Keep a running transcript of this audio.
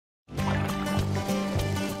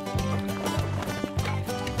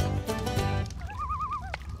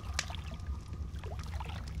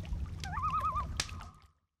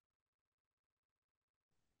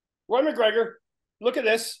Roy MacGregor, look at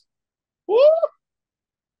this. Woo!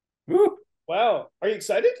 Woo. Wow. Are you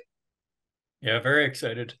excited? Yeah, very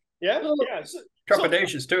excited. Yeah? Yeah.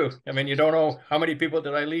 Trepidatious too. I mean, you don't know how many people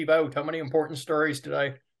did I leave out? How many important stories did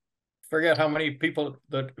I forget? How many people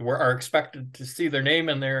that are expected to see their name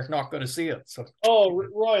and they're not going to see it? So, oh,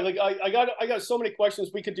 Roy, like I got so many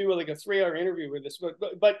questions. We could do like a 3-hour interview with this,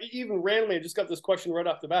 but even randomly, I just got this question right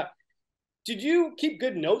off the bat. Did you keep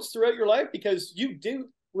good notes throughout your life? Because you do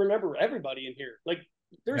remember everybody in here. Like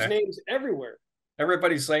there's names everywhere.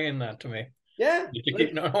 Everybody's saying that to me. Yeah.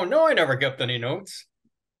 Like, no, I never kept any notes.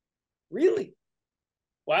 Really?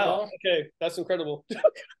 Wow. Okay, that's incredible.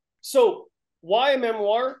 So, why a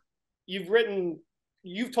memoir? You've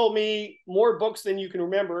told me more books than you can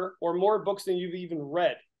remember, or more books than you've even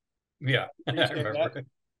read. Yeah, I remember. That?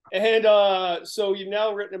 And so you've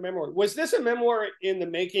now written a memoir. Was this a memoir in the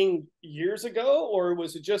making years ago, or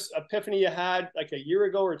was it just epiphany you had like a year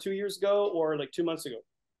ago, or 2 years ago, or like 2 months ago?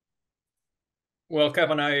 Well,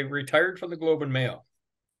 Kevin, I retired from the Globe and Mail.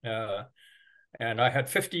 And I had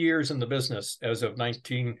 50 years in the business as of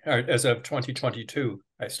 2022.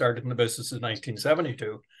 I started in the business in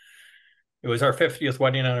 1972. It was our 50th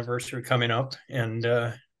wedding anniversary coming up, and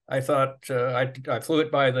I thought I flew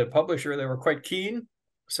it by the publisher. They were quite keen,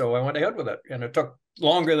 so I went ahead with it, and it took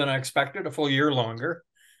longer than I expected, a full year longer.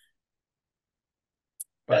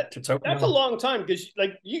 But it's out that's now. A long time, because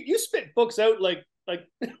like you spit books out like like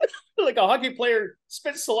a hockey player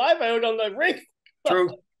spits saliva out on the rink.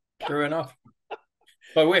 True enough.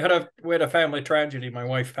 But we had a family tragedy. My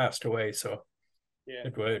wife passed away, so yeah,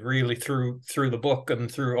 it really threw the book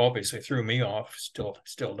and obviously threw me off. Still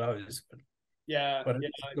does. But, yeah, but yeah.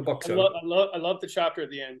 The book's I love the chapter at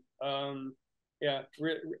the end. Yeah,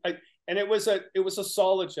 and it was a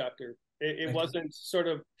solid chapter. It wasn't sort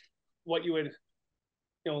of what you would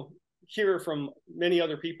hear from many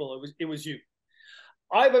other people. It was you.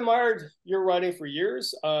 I've admired your writing for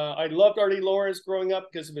years. I loved Artie Lawrence growing up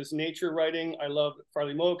because of his nature writing. I loved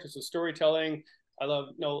Farley Moe because of storytelling. I love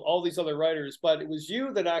all these other writers, but it was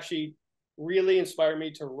you that actually really inspired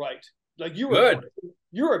me to write. Like you're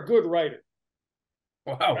a good writer.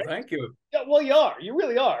 Wow, right? Thank you. Yeah, well, you are. You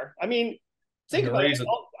really are. I mean, think about it.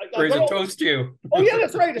 Raise a toast to you. Oh yeah,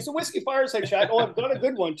 that's right. It's a Whiskey Fireside chat. Oh, I've got a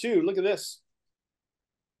good one too. Look at this.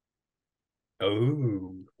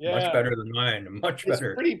 Oh, yeah. Much better than mine. Much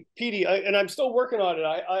better. It's pretty peaty, and I'm still working on it.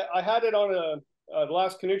 I had it on the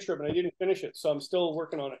last canoe trip, and I didn't finish it, so I'm still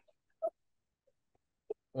working on it.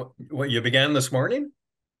 What you began this morning?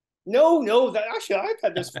 No. Actually, I've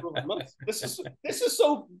had this for a month. This is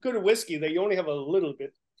so good a whiskey that you only have a little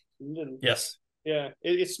bit. Yes. Yeah,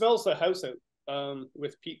 it smells the house out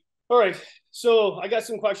with peat. All right, so I got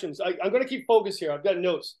some questions. I'm going to keep focus here. I've got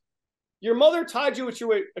notes. Your mother tied you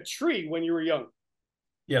to a tree when you were young.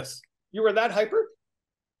 Yes. You were that hyper?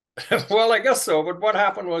 Well, I guess so. But what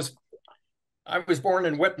happened was I was born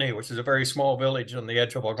in Whitney, which is a very small village on the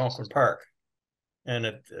edge of Algonquin Park. And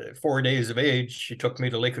at 4 days of age, she took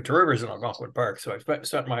me to Lake of Two Rivers in Algonquin Park. So I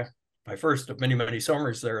spent my first of many, many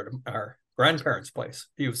summers there at our grandparents' place.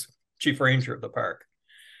 He was chief ranger of the park.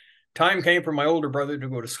 Time came for my older brother to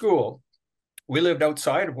go to school. We lived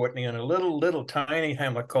outside of Whitney in a little tiny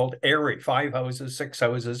hamlet called Erie, 5 houses, 6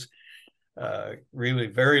 houses, really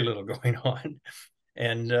very little going on.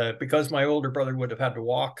 And because my older brother would have had to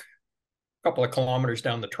walk a couple of kilometers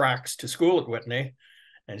down the tracks to school at Whitney,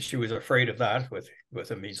 and she was afraid of that with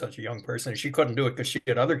him being such a young person. She couldn't do it because she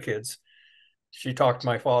had other kids. She talked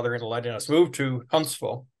my father into letting us move to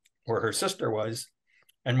Huntsville, where her sister was.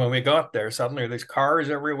 And when we got there, suddenly there's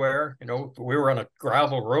cars everywhere. We were on a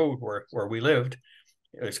gravel road where we lived.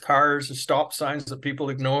 There's cars, there's stop signs that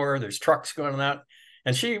people ignore. There's trucks going on that.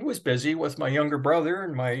 And she was busy with my younger brother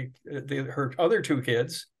and her other 2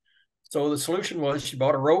 kids. So the solution was she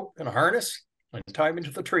bought a rope and a harness and tied me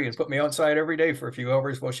to the tree and put me outside every day for a few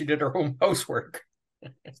hours while she did her home housework.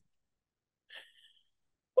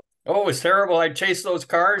 Oh, it was terrible. I'd chase those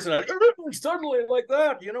cars and suddenly like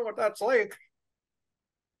that. You know what that's like.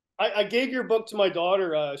 I gave your book to my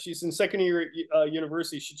daughter. She's in second year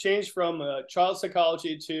university. She changed from child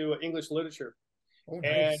psychology to English literature. Oh,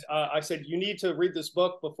 nice. And I said, you need to read this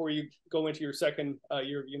book before you go into your second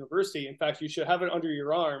year of university. In fact, you should have it under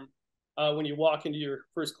your arm when you walk into your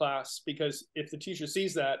first class, because if the teacher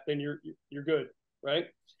sees that, then you're good, right?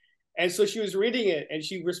 And so she was reading it, and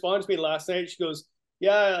she responded to me last night. She goes,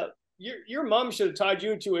 yeah, your mom should have tied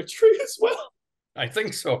you to a tree as well. I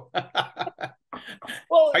think so.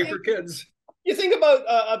 Well, hyper kids. You think about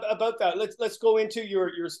that. Let's go into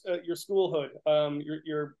your schoolhood.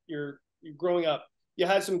 You're growing up. You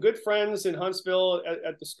had some good friends in Huntsville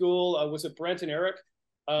at the school. Was it Brent and Eric?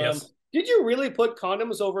 Yes. Did you really put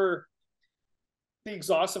condoms over the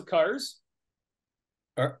exhaust of cars?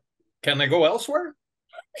 Can they go elsewhere?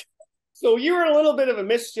 So you were a little bit of a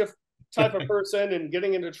mischief type of person and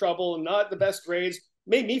getting into trouble and not the best grades.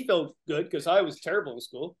 Made me feel good because I was terrible in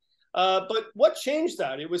school. But what changed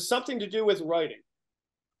that? It was something to do with writing.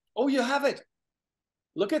 Oh, you have it.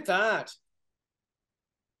 Look at that.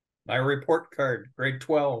 My report card, grade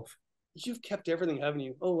 12. You've kept everything, haven't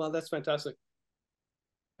you? Oh, wow, that's fantastic.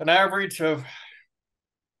 An average of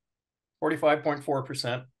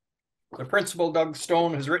 45.4%. The principal, Doug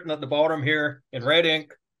Stone, has written at the bottom here in red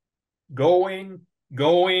ink, going,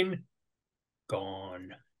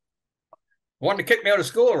 gone. Wanted to kick me out of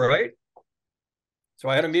school, right? So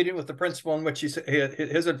I had a meeting with the principal in which his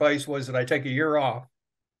advice was that I take a year off.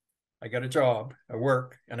 I get a job, I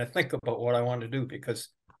work, and I think about what I want to do, because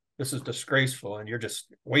this is disgraceful and you're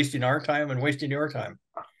just wasting our time and wasting your time.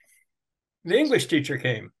 The English teacher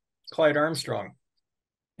came, Clyde Armstrong,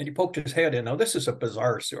 and he poked his head in. Now, this is a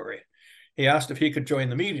bizarre story. He asked if he could join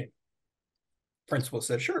the meeting. Principal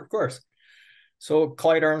said, sure, of course. So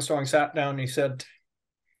Clyde Armstrong sat down and he said,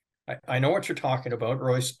 I know what you're talking about.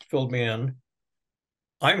 Royce filled me in.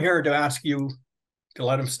 I'm here to ask you to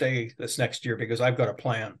let him stay this next year because I've got a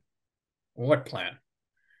plan. What plan?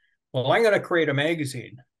 Well, I'm going to create a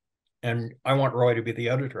magazine and I want Roy to be the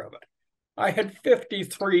editor of it. I had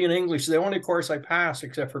 53 in English, the only course I passed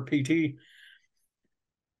except for PT.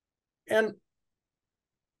 And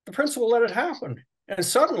the principal let it happen. And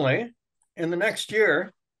suddenly, in the next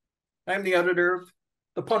year, I'm the editor of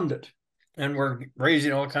The Pundit. And we're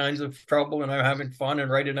raising all kinds of trouble and I'm having fun and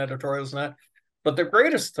writing editorials and that. But the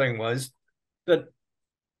greatest thing was that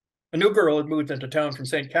a new girl had moved into town from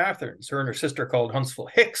St. Catharines. Her and her sister called Huntsville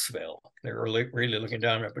Hicksville. They were really looking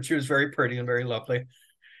down at it, but she was very pretty and very lovely.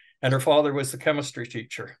 And her father was the chemistry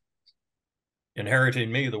teacher,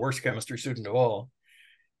 inheriting me, the worst chemistry student of all.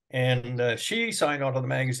 And she signed on to the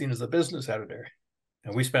magazine as a business editor.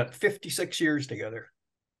 And we spent 56 years together.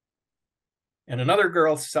 And another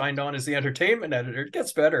girl signed on as the entertainment editor. It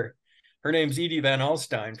gets better. Her name's Edie Van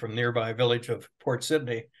Alstyne from nearby village of Port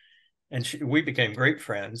Sydney. And we became great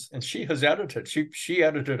friends. And she has edited. She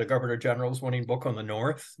edited a Governor General's winning book on the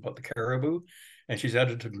North about the caribou. And she's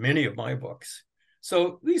edited many of my books.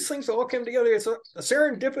 So these things all came together. It's a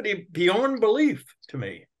serendipity beyond belief to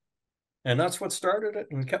me. And that's what started it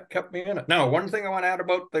and kept me in it. Now, one thing I want to add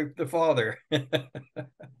about the father.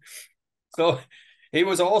 So he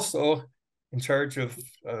was also in charge of,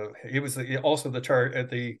 he was also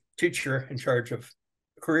the teacher in charge of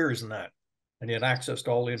careers and that. And he had access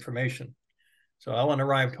to all the information. So Ellen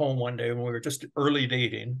arrived home one day when we were just early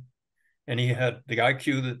dating. And he had the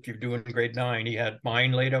IQ that you do in grade 9. He had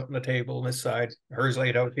mine laid out on the table on this side, hers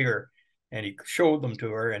laid out here. And he showed them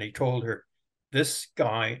to her and he told her, this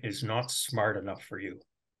guy is not smart enough for you.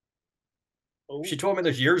 Oh. She told me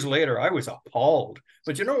this years later. I was appalled.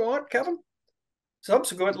 But you know what, Kevin?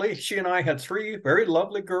 Subsequently, she and I had 3 very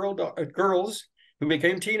lovely girls who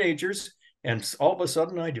became teenagers. And all of a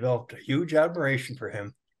sudden, I developed a huge admiration for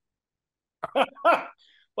him.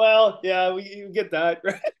 Well, yeah, you get that,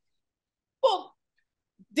 right? Well,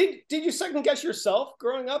 did you second guess yourself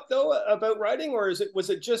growing up though about writing, or was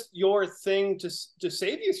it just your thing to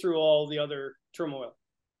save you through all the other turmoil?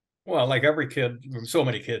 Well, like every kid, so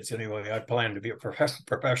many kids anyway, I planned to be a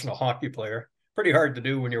professional hockey player. Pretty hard to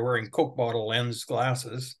do when you're wearing Coke bottle lens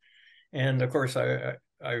glasses, and of course, I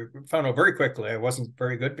found out very quickly I wasn't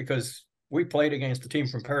very good because we played against a team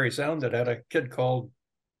from Parry Sound that had a kid called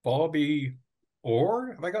Bobby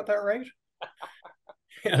Orr. Have I got that right?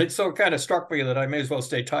 And it so kind of struck me that I may as well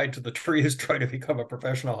stay tied to the trees, try to become a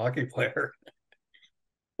professional hockey player.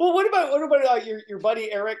 Well, what about your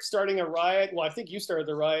buddy Eric starting a riot? Well, I think you started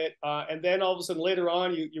the riot, and then all of a sudden later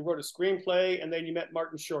on, you wrote a screenplay, and then you met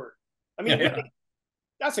Martin Short. I mean, yeah.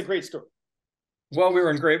 That's a great story. Well, we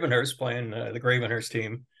were in Gravenhurst playing the Gravenhurst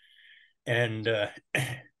team, and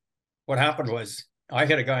what happened was I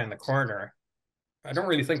hit a guy in the corner. I don't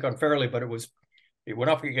really think unfairly, but it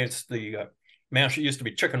went up against the it used to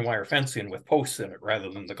be chicken wire fencing with posts in it rather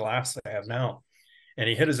than the glass I have now. And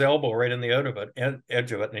he hit his elbow right in the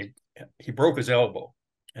edge of it, and he broke his elbow.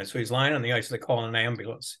 And so he's lying on the ice. They call an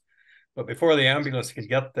ambulance. But before the ambulance can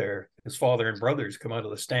get there, his father and brothers come out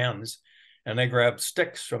of the stands, and they grab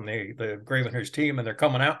sticks from the Gravenhurst team, and they're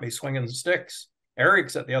coming at me swinging the sticks.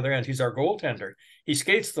 Eric's at the other end. He's our goaltender. He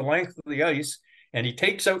skates the length of the ice, and he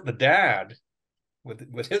takes out the dad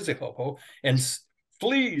with his elbow and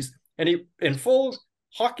flees. And he, in full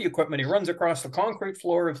hockey equipment, he runs across the concrete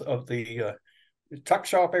floor of the tuck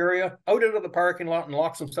shop area, out into the parking lot, and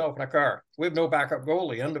locks himself in a car. We have no backup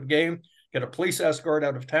goalie. End of game. get a police escort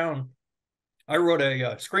out of town. I wrote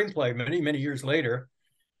a screenplay many years later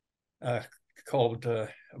called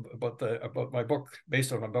about my book,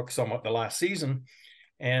 based on my book, Somewhat the Last Season,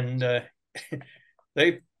 and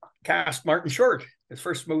they cast Martin Short, his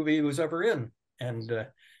first movie he was ever in, and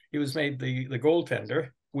he was made the goaltender,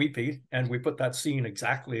 Weepy, and we put that scene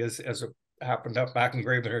exactly as it happened up back in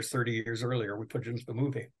Gravenhurst 30 years earlier. We put it into the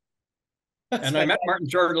movie. And I met Martin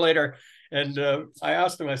Short later, and I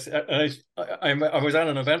asked him, I was at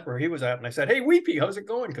an event where he was at, and I said, "Hey, Weepy, how's it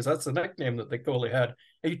going?" Because that's the nickname that the goalie had.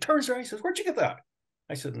 And he turns around, he says, "Where'd you get that?"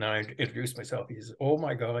 I said, and I introduced myself. He says, "Oh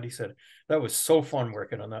my God," he said, "that was so fun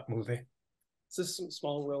working on that movie." It's just a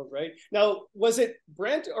small world, right? Now, was it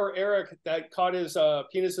Brent or Eric that caught his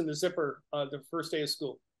penis in the zipper the first day of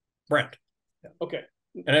school? Brent. Yeah. Okay.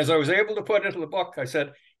 And as I was able to put into the book, I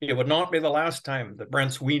said, it would not be the last time that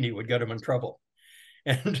Brent's weenie would get him in trouble.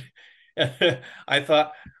 And I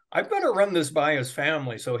thought, I better run this by his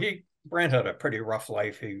family. So Brent had a pretty rough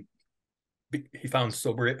life. He found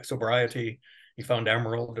sobriety. He found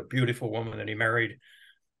Emerald, a beautiful woman that he married.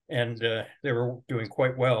 And they were doing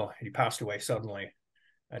quite well. He passed away suddenly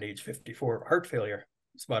at age 54 of heart failure.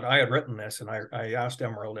 But I had written this, and I asked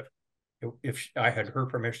Emerald if I had her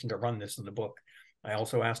permission to run this in the book. I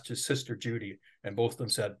also asked his sister, Judy, and both of them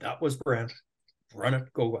said, that was Brent. Run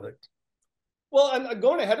it, go with it. Well, I'm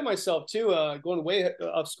going ahead of myself too, going way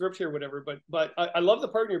off script here, whatever. But I love the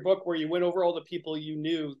part in your book where you went over all the people you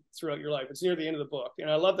knew throughout your life. It's near the end of the book,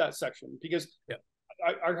 and I love that section because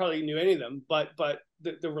I hardly knew any of them. But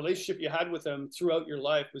the relationship you had with them throughout your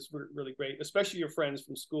life was really great, especially your friends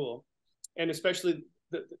from school, and especially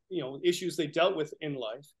the issues they dealt with in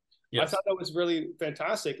life. Yes. I thought that was really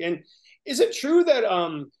fantastic. And is it true that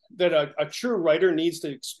a true writer needs to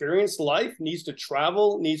experience life, needs to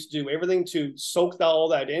travel, needs to do everything to soak all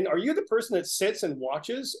that in? Are you the person that sits and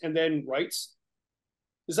watches and then writes?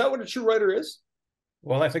 Is that what a true writer is?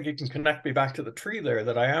 Well, I think you can connect me back to the tree there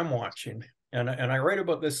that I am watching. And I write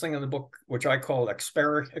about this thing in the book, which I call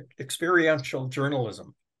experiential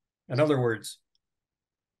journalism. In other words,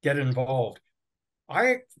 get involved.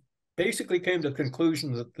 I basically came to the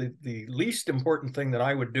conclusion that the least important thing that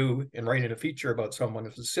I would do in writing a feature about someone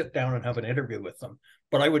is to sit down and have an interview with them.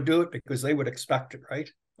 But I would do it because they would expect it, right?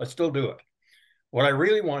 I still do it. What I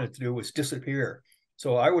really wanted to do was disappear.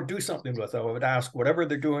 So I would do something with them. I would ask whatever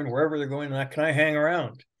they're doing, wherever they're going, can I hang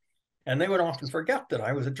around? And they would often forget that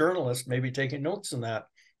I was a journalist, maybe taking notes in that.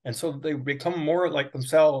 And so they become more like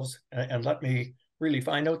themselves and let me really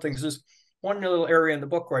find out things. There's one little area in the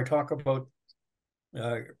book where I talk about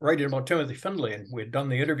writing about Timothy Findlay, and we'd done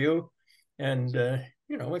the interview, and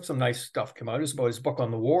some nice stuff came out. It was about his book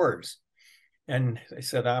on the wars, and they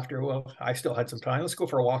said after, well, I still had some time. Let's go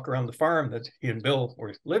for a walk around the farm that he and Bill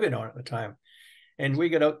were living on at the time. And we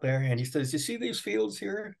get out there, and he says, "You see these fields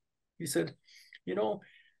here?" He said,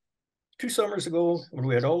 2 summers ago when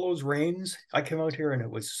we had all those rains, I came out here and it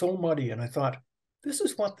was so muddy, and I thought, this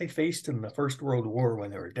is what they faced in the First World War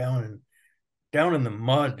when they were down in the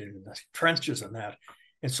mud and the trenches and that.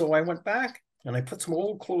 And so I went back and I put some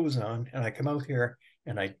old clothes on, and I came out here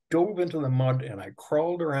and I dove into the mud and I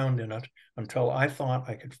crawled around in it until I thought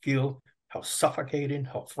I could feel how suffocating,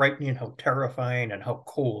 how frightening, how terrifying, and how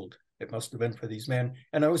cold it must have been for these men.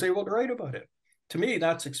 And I was able to write about it. To me,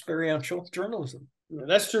 that's experiential journalism. Yeah,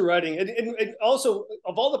 that's true writing. And also,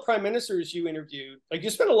 of all the prime ministers you interviewed, like, you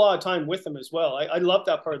spent a lot of time with them as well. I love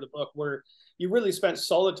that part of the book where you really spent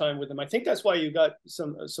solid time with them. I think that's why you got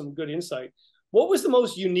some good insight. What was the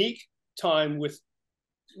most unique time with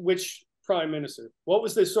which prime minister? What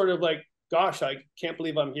was this sort of like, gosh, I can't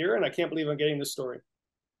believe I'm here and I can't believe I'm getting this story?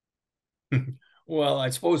 Well, I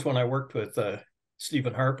suppose when I worked with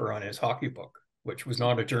Stephen Harper on his hockey book, which was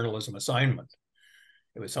not a journalism assignment.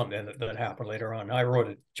 It was something that happened later on. I wrote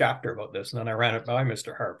a chapter about this, and then I ran it by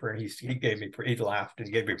Mr. Harper, and he laughed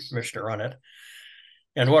and gave me permission to run it.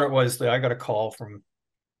 And what it was, I got a call from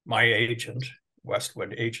my agent,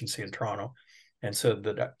 Westwood Agency in Toronto, and said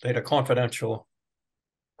that they had a confidential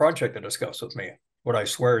project to discuss with me. Would I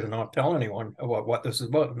swear to not tell anyone about what this is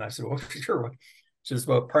about? And I said, well, sure. This is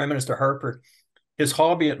about Prime Minister Harper. His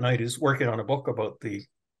hobby at night is working on a book about the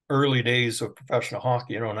early days of professional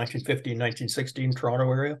hockey, 1915, 1916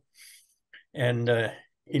 Toronto area. And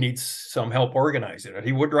he needs some help organizing it.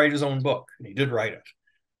 He would write his own book, and he did write it.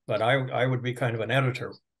 But I would be kind of an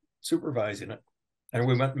editor supervising it. And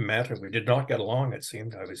we went and met, and we did not get along, it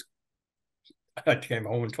seemed. I came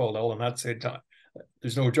home and told Ellen that said,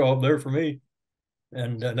 there's no job there for me.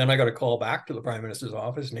 And then I got a call back to the Prime Minister's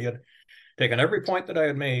office, and he had taken every point that I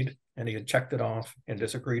had made, and he had checked it off and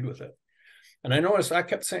disagreed with it. And I noticed I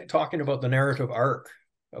kept talking about the narrative arc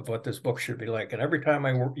of what this book should be like. And every time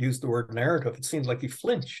I used the word narrative, it seemed like he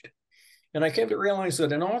flinched. And I came to realize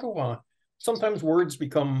that in Ottawa, sometimes words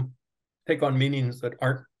take on meanings that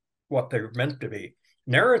aren't what they're meant to be.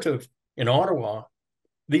 Narrative in Ottawa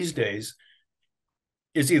these days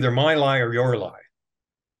is either my lie or your lie.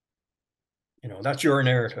 You know, that's your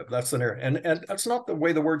narrative. That's the narrative. And that's not the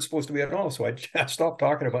way the word's supposed to be at all. So I stopped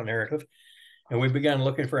talking about narrative, and we began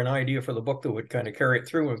looking for an idea for the book that would kind of carry it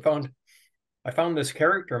through. And I found this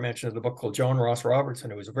character mentioned in the book called John Ross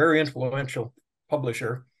Robertson, who was a very influential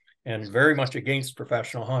publisher and very much against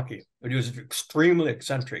professional hockey. But he was extremely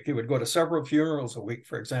eccentric. He would go to several funerals a week,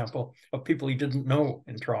 for example, of people he didn't know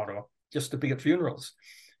in Toronto, just to be at funerals.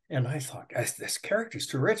 And I thought, this character's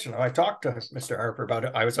too rich. And I talked to Mr. Harper about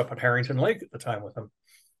it. I was up at Harrington Lake at the time with him.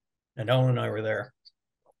 And Ellen and I were there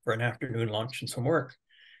for an afternoon lunch and some work.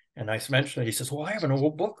 And I mentioned it. He says, well, I have an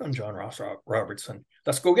old book on John Ross Robertson.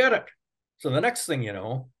 Let's go get it. So the next thing you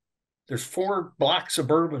know, there's 4 black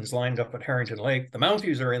Suburbans lined up at Harrington Lake. The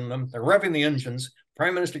Mounties are in them. They're revving the engines.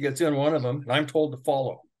 Prime Minister gets in one of them, and I'm told to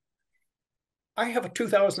follow. I have a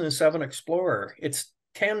 2007 Explorer. It's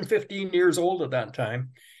 10, 15 years old at that time.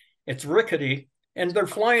 It's rickety, and they're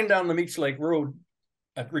flying down the Meech Lake Road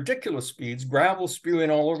at ridiculous speeds, gravel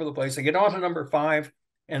spewing all over the place. They get on to number 5,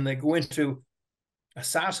 and they go into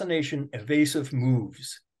assassination evasive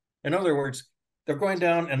moves. In other words, they're going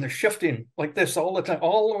down and they're shifting like this all the time,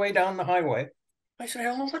 all the way down the highway. I said,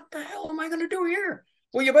 oh, what the hell am I going to do here?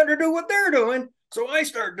 Well, you better do what they're doing. So I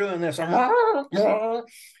start doing this.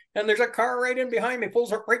 And there's a car right in behind me,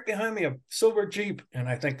 pulls up right behind me, a silver Jeep. And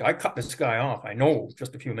I think I cut this guy off. I know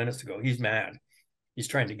just a few minutes ago, he's mad. He's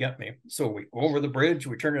trying to get me. So we go over the bridge.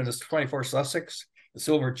 We turn into 24 Sussex. The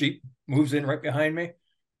silver Jeep moves in right behind me.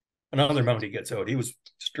 Another Mountie gets out. He was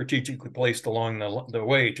strategically placed along the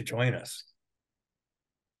way to join us.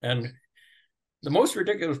 And the most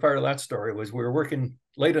ridiculous part of that story was we were working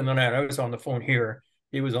late in the night. I was on the phone here.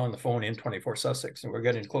 He was on the phone in 24 Sussex. And we're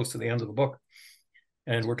getting close to the end of the book.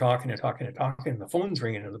 And we're talking and talking and talking. The phone's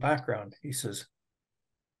ringing in the background. He says,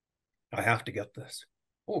 I have to get this.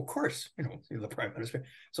 Oh, of course, you know, the Prime Minister.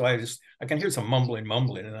 So I can hear some mumbling,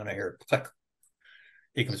 and then I hear click.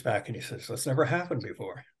 He comes back and he says, that's never happened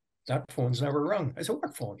before. That phone's never rung. I said,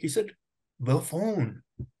 what phone? He said, the phone,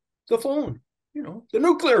 you know, the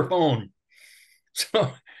nuclear phone.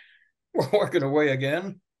 So we're working away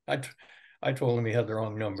again. I told him he had the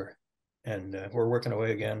wrong number, and we're working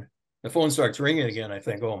away again. The phone starts ringing again. I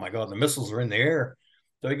think, oh my God, the missiles are in the air.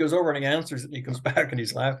 So he goes over and he answers it. And he comes back and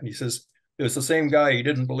he's laughing. He says, it was the same guy. He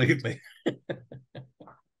didn't believe me.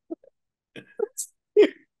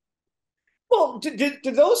 Well, did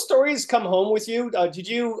those stories come home with you? Did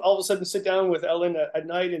you all of a sudden sit down with Ellen at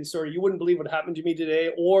night and sort of, you wouldn't believe what happened to me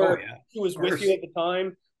today, or she was with you at the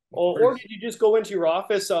time, or did you just go into your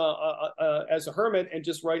office as a hermit and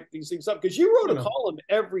just write these things up? Because you wrote a column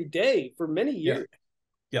every day for many years.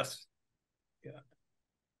 Yes.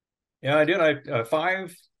 Yeah, I did. I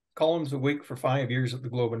 5 columns a week for 5 years at the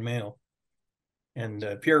Globe and Mail. And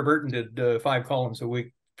Pierre Burton did 5 columns a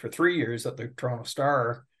week for 3 years at the Toronto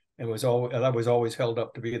Star. And that was always held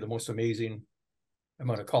up to be the most amazing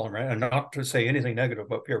amount of column, right? And not to say anything negative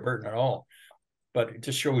about Pierre Burton at all, but it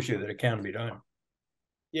just shows you that it can be done.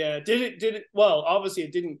 Yeah. Did it? Well, obviously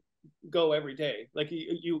it didn't go every day. Like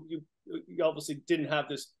you obviously didn't have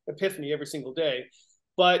this epiphany every single day.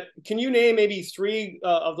 But can you name maybe 3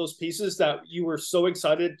 of those pieces that you were so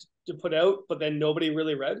excited to put out, but then nobody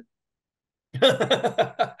really read?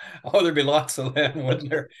 Oh, there'd be lots of them, wouldn't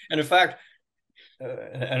there? And in fact,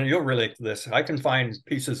 and you'll relate to this, I can find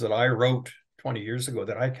pieces that I wrote 20 years ago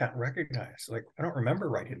that I can't recognize. Like, I don't remember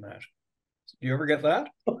writing that. Do you ever get that?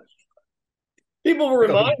 People will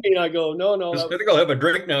remind me, and I go, no. I think I'll have a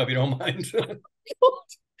drink now if you don't mind.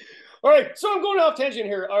 All right, so I'm going off tangent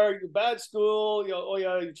here. Are you bad school?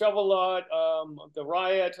 You travel a lot. The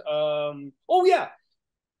riot. Oh yeah,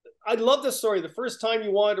 I love this story. The first time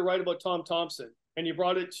you wanted to write about Tom Thomson, and you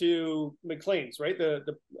brought it to Maclean's, right?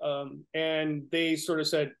 And they sort of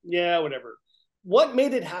said, yeah, whatever. What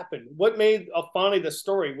made it happen? What made finally the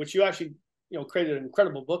story, which you actually created an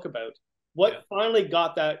incredible book about? What finally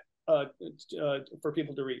got that for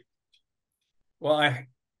people to read? Well,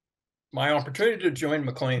 my opportunity to join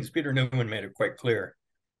Maclean's, Peter Newman made it quite clear,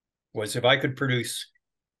 was if I could produce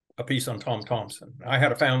a piece on Tom Thomson. I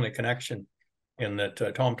had a family connection in that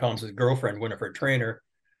Tom Thomson's girlfriend, Winifred Traynor,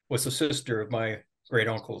 was the sister of my great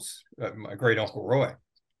uncle Roy,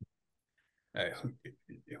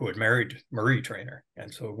 who had married Marie Traynor.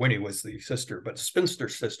 And so Winnie was the sister, but the spinster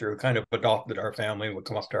sister who kind of adopted our family, would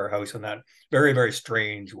come up to our house, and that very, very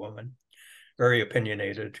strange woman, very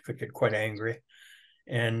opinionated, could get quite angry.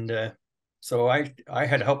 And so I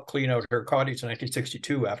had helped clean out her cottage in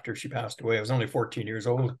 1962 after she passed away. I was only 14 years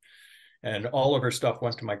old. And all of her stuff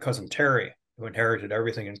went to my cousin Terry, who inherited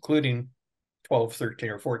everything, including 12, 13,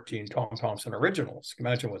 or 14 Tom Thomson originals.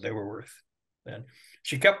 Imagine what they were worth then.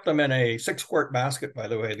 She kept them in a 6-quart basket, by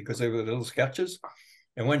the way, because they were little sketches.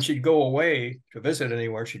 And when she'd go away to visit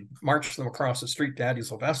anywhere, she'd march them across the street to Addie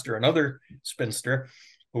Sylvester, another spinster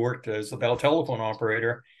who worked as the Bell telephone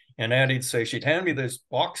operator. And Addie'd say, she'd hand me this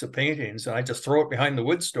box of paintings, and I'd just throw it behind the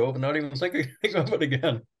wood stove and not even think of it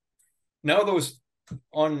again. Now those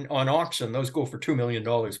on auction, those go for $2 million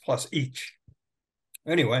plus each.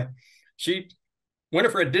 Anyway,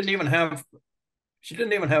 Winifred didn't even have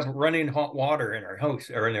running hot water in her house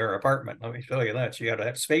or in her apartment. Let me tell you that. She had to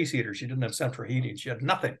have space heater. She didn't have central heating. She had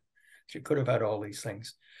nothing. She could have had all these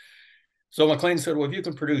things. So McLean said, well, if you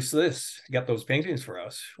can produce this, get those paintings for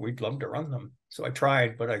us, we'd love to run them. So I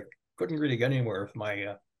tried, but I couldn't really get anywhere with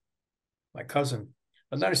my cousin.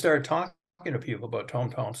 And then I started talking to people about Tom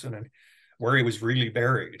Thomson and where he was really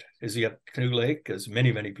buried. Is he at Canoe Lake, as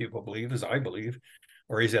many, many people believe, as I believe,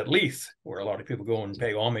 or he's at Leith, where a lot of people go and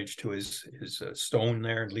pay homage to his stone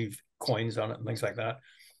there and leave coins on it and things like that.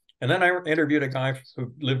 And then I interviewed a guy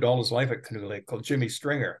who lived all his life at Canoe Lake called Jimmy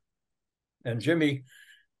Stringer. And Jimmy,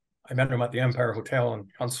 I met him at the Empire Hotel in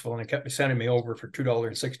Huntsville, and he kept sending me over for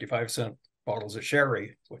 $2.65 bottles of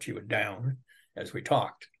sherry, which he would down as we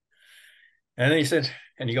talked. And then he said,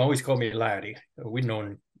 and he always called me Laddie. We'd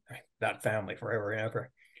known that family forever and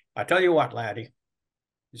ever. I tell you what, Laddie,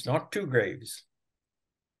 there's not 2 graves.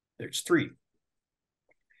 There's 3.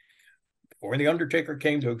 Before the undertaker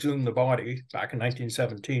came to exhume the body back in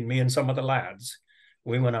 1917, me and some of the lads,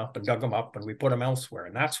 we went up and dug him up and we put him elsewhere.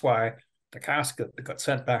 And that's why the casket that got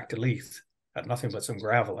sent back to Leith had nothing but some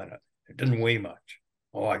gravel in it. It didn't weigh much.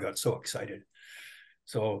 Oh, I got so excited.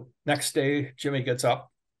 So next day, Jimmy gets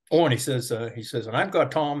up. Oh, and he says, and I've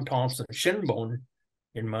got Tom Thomson's shin bone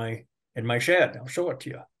in my shed. I'll show it to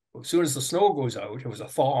you. As soon as the snow goes out, it was a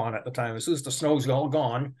thaw on at the time. As soon as the snow's all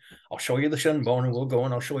gone, I'll show you the shin bone and we'll go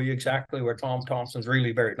and I'll show you exactly where Tom Thomson's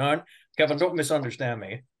really buried. Now, Kevin, don't misunderstand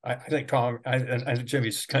me. I think Tom and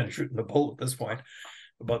Jimmy's kind of shooting the bull at this point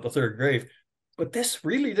about the 3rd grave. But this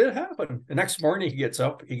really did happen. The next morning he gets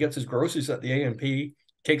up, he gets his groceries at the A&P,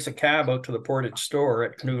 takes a cab out to the Portage store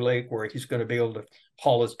at Canoe Lake where he's going to be able to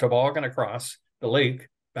haul his toboggan across the lake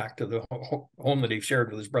back to the home that he shared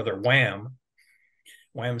with his brother Wham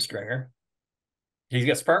Stringer. He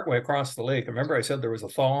gets partway across the lake. Remember I said there was a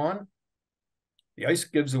thaw on? The ice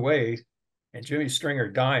gives away and Jimmy Stringer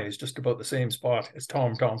dies just about the same spot as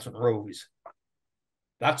Tom Thomson rose.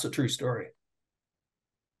 That's a true story.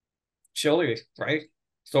 Chilly, right?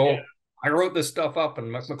 So yeah. I wrote this stuff up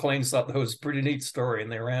and McLean thought that was a pretty neat story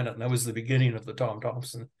and they ran it. And that was the beginning of the Tom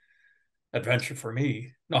Thomson adventure for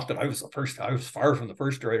me. Not that I was the first. I was far from the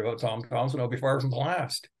first to write about Tom Thomson. I'll be far from the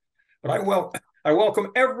last. But I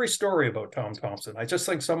welcome every story about Tom Thomson. I just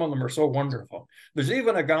think some of them are so wonderful. There's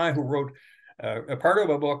even a guy who wrote a part of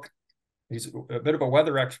a book. He's a bit of a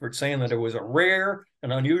weather expert, saying that it was a rare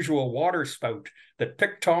and unusual water spout that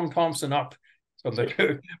picked Tom Thomson up from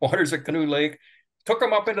the waters at Canoe Lake, took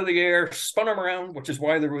him up into the air, spun him around, which is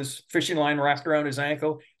why there was fishing line wrapped around his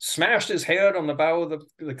ankle, smashed his head on the bow of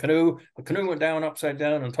the canoe. The canoe went down upside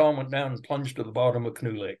down, and Tom went down and plunged to the bottom of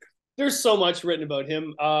Canoe Lake. There's so much written about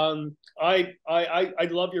him. I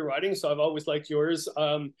love your writing, so I've always liked yours.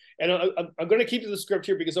 And I'm going to keep to the script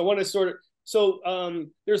here because I want to sort of. So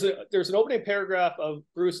there's an opening paragraph of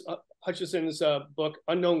Bruce Hutchinson's book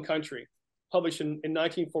Unknown Country, published in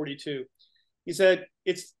 1942. He said,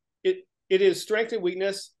 It is strength and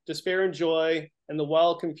weakness, despair and joy, and the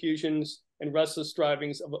wild confusions and restless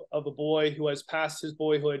strivings of a boy who has passed his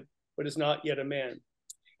boyhood but is not yet a man.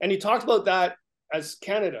 And he talked about that as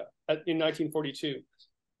Canada in 1942.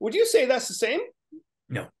 Would you say that's the same?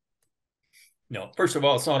 No. First of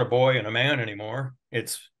all, it's not a boy and a man anymore.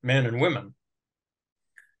 It's men and women.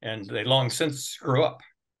 And they long since grew up,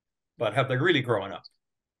 but have they really grown up?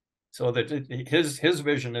 So that his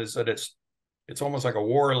vision is that it's almost like a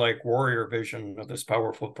warlike warrior vision of this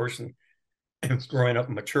powerful person growing up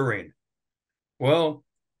and maturing. Well,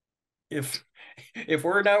 if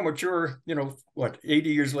we're now mature, 80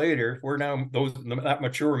 years later, we're now that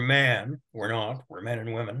mature man. We're men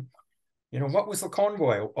and women. What was the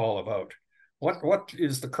convoy all about? What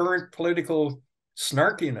is the current political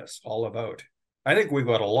snarkiness all about? I think we've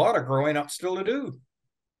got a lot of growing up still to do.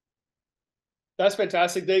 That's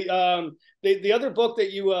fantastic. The other book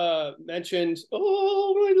that you mentioned,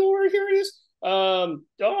 oh my Lord, here it is. Oh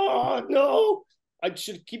no, I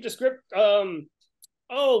should keep the script.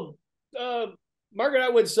 Margaret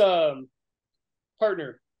Atwood's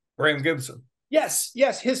partner? Graham Gibson. Yes.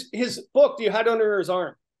 His book you had under his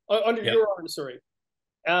arm, under your arm, sorry,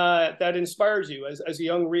 that inspires you as a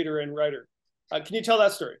young reader and writer. Can you tell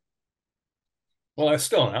that story? Well, I was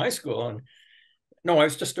still in high school, and no, I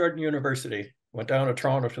was just starting university. Went down to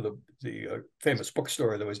Toronto to the famous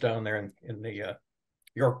bookstore that was down there in the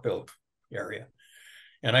Yorkville area.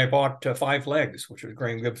 And I bought Five Legs, which was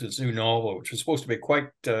Graham Gibson's new novel, which was supposed to be quite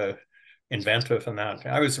inventive and that.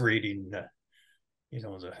 I was reading,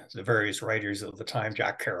 the various writers of the time,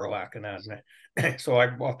 Jack Kerouac and that. So I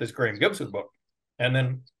bought this Graham Gibson book. And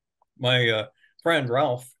then my friend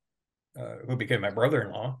Ralph, who became my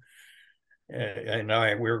brother-in-law,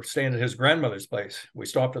 and we were staying at his grandmother's place. We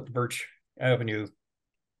stopped at the Birch Avenue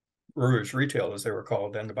Brewers Retail, as they were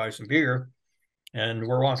called then, to buy some beer. And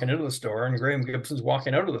we're walking into the store, and Graham Gibson's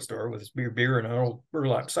walking out of the store with his beer in an old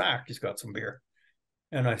burlap sack. He's got some beer.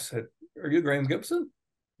 And I said, "Are you Graham Gibson?"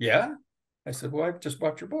 "Yeah." I said, "Well, I just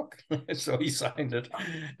bought your book." So he signed it,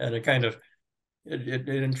 and it kind of, it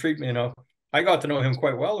intrigued me. I got to know him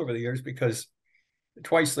quite well over the years because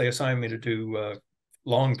twice they assigned me to do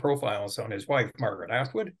long profiles on his wife, Margaret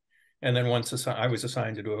Atwood. And then once I was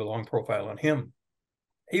assigned to do a long profile on him.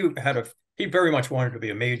 He very much wanted to be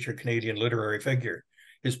a major Canadian literary figure.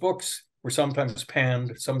 His books were sometimes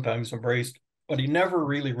panned, sometimes embraced, but he never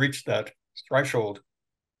really reached that threshold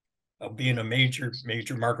of being a major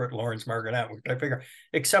Margaret Atwood type figure,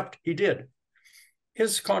 except he did.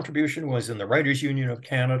 His contribution was in the Writers' Union of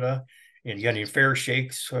Canada, in getting fair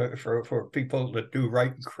shakes for people that do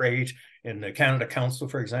write and create, in the Canada Council,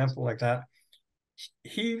 for example, like that.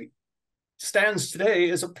 He stands today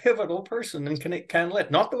as a pivotal person in Can Lit.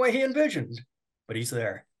 Not the way he envisioned, but he's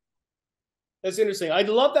there. That's interesting. I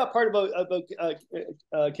love that part about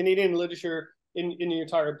Canadian literature in your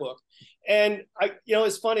entire book. And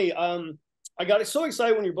it's funny. I got so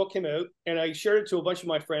excited when your book came out, and I shared it to a bunch of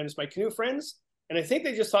my friends, my canoe friends, and I think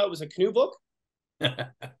they just thought it was a canoe book. And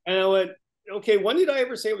I went, okay, when did I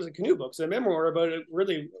ever say it was a canoe book? It's a memoir about a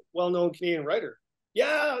really well-known Canadian writer.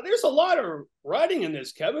 Yeah, there's a lot of writing in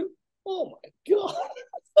this, Kevin. Oh my God.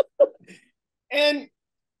 And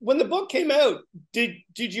when the book came out, did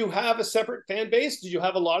you have a separate fan base? Did you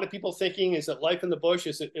have a lot of people thinking, is it Life in the Bush?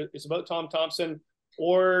 Is it about Tom Thomson?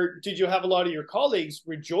 Or did you have a lot of your colleagues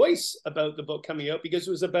rejoice about the book coming out because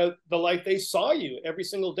it was about the life they saw you every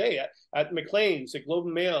single day at Maclean's, at Globe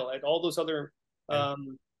and Mail, at all those other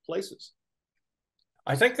places?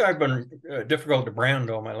 I think I've been difficult to brand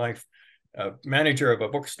all my life. Manager of a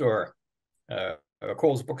bookstore, a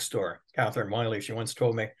Coles bookstore, Catherine Wiley, she once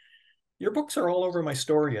told me, "Your books are all over my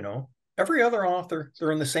store, you know. Every other author,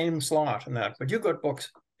 they're in the same slot and that, but you got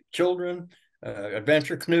books, children,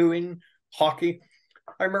 adventure, canoeing, hockey."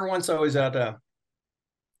 I remember once I was at an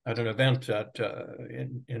event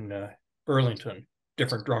in Burlington,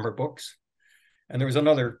 Different Drummer Books, and there was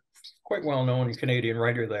another quite well-known Canadian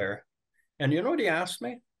writer there. And you know what he asked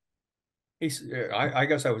me? I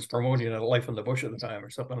guess I was promoting a Life in the Bush at the time or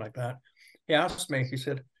something like that. He asked me, he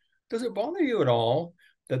said, "Does it bother you at all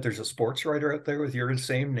that there's a sports writer out there with your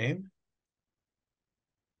same name?"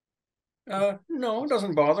 No, it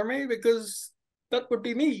doesn't bother me because that would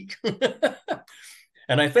be me.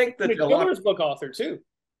 And I think that a children's book author too.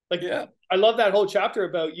 Like, yeah, I love that whole chapter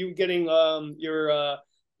about you getting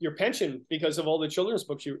your pension because of all the children's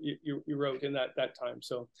books you wrote in that time.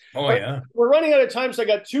 So, yeah, we're running out of time, so I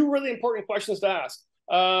got two really important questions to ask.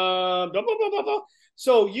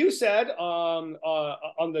 So you said on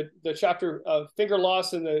the chapter of finger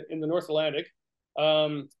loss in the North Atlantic,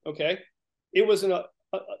 okay, it was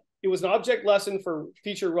an object lesson for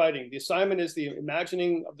feature writing. The assignment is the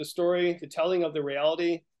imagining of the story, the telling of the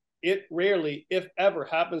reality. It rarely, if ever,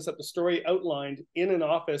 happens that the story outlined in an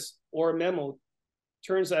office or a memo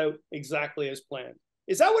turns out exactly as planned.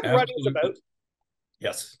 Is that what writing is about?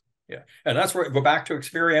 Yes. Yeah. And that's where I go back to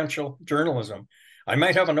experiential journalism. I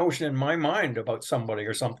might have a notion in my mind about somebody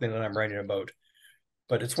or something that I'm writing about,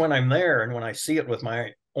 but it's when I'm there and when I see it with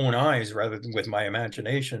my own eyes rather than with my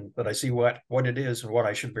imagination that I see what it is and what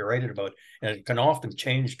I should be writing about. And it can often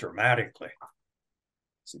change dramatically.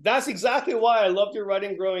 So that's exactly why I loved your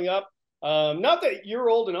writing growing up. Not that you're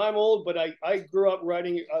old and I'm old, but I grew up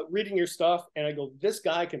reading your stuff, and I go, this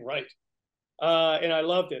guy can write. And I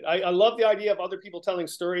loved it. I love the idea of other people telling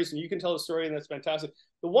stories, and you can tell a story, and that's fantastic.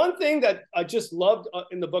 The one thing that I just loved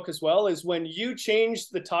in the book as well is when you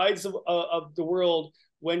changed the tides of the world,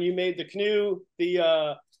 when you made the Canoe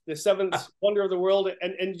the seventh wonder of the world,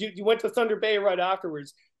 and you went to Thunder Bay right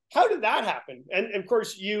afterwards. How did that happen? And of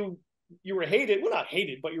course, you were hated. Well, not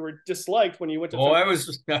hated, but you were disliked when you went to. I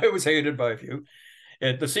was hated by a few.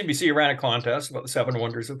 The CBC ran a contest about the 7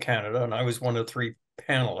 wonders of Canada, and I was one of 3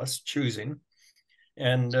 panelists choosing.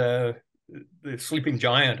 And the sleeping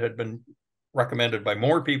giant had been recommended by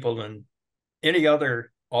more people than any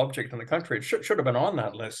other object in the country. It should have been on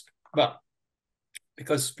that list, but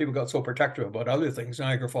because people got so protective about other things,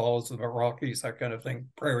 Niagara Falls, the Rockies, that kind of thing,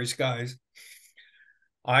 prairie skies,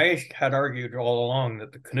 I had argued all along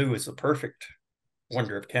that the canoe is the perfect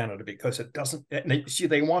wonder of Canada because it doesn't.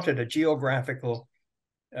 They wanted a geographical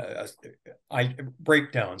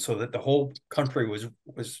breakdown so that the whole country was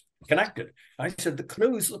connected. I said the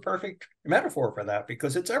canoe is the perfect metaphor for that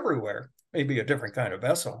because it's everywhere. Maybe a different kind of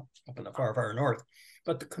vessel up in the far, far north,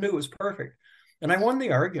 but the canoe is perfect. And I won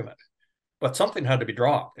the argument, but something had to be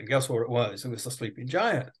dropped. And guess what it was? It was the sleeping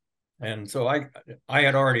giant. And so I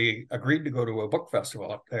had already agreed to go to a book festival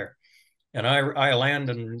up there. And I land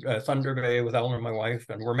in Thunder Bay with Ellen and my wife,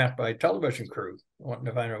 and we're met by a television crew wanting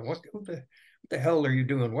to find out what the hell are you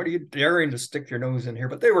doing? What are you daring to stick your nose in here?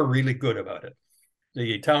 But they were really good about it.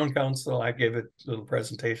 The town council, I gave a little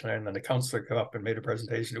presentation, and then the councillor came up and made a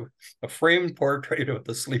presentation of a framed portrait of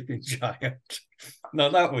the sleeping giant. Now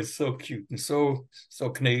that was so cute and so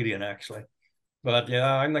Canadian, actually. But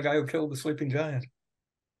yeah, I'm the guy who killed the sleeping giant.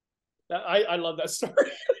 I love that story.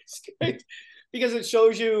 It's great because it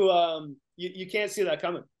shows you you can't see that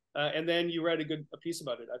coming, and then you write a piece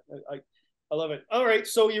about it. I love it. All right,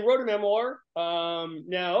 so you wrote a memoir.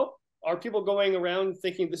 Now, are people going around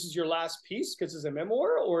thinking this is your last piece because it's a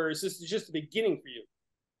memoir, or is this just the beginning for you?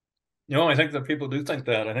 No, I think that people do think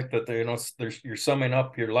that. I think that you're summing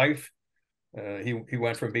up your life. He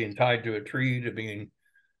went from being tied to a tree to being.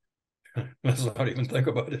 Let's not even think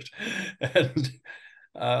about it. And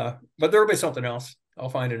but there'll be something else. I'll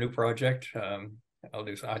find a new project.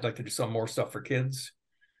 I'd like to do some more stuff for kids.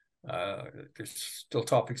 There's still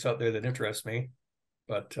topics out there that interest me,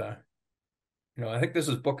 but I think this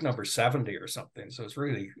is book number 70 or something, so it's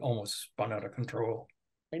really almost spun out of control.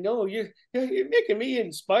 I know you're making me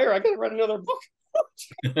inspire. I gotta write another book.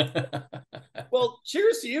 Well,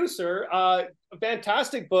 cheers to you, sir. A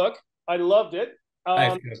fantastic book. I loved it.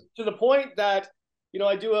 To the point that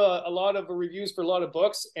I do a lot of reviews for a lot of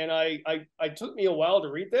books, and I took me a while to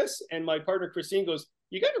read this, and my partner Christine goes,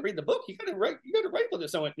 "You got to read the book. You got to write about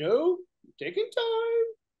this." I went, "No, taking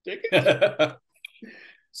time."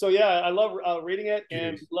 So yeah, I love reading it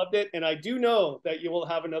and loved it, and I do know that you will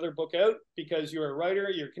have another book out because you're a writer,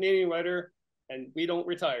 you're a Canadian writer, and we don't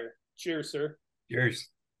retire. Cheers, sir. Cheers.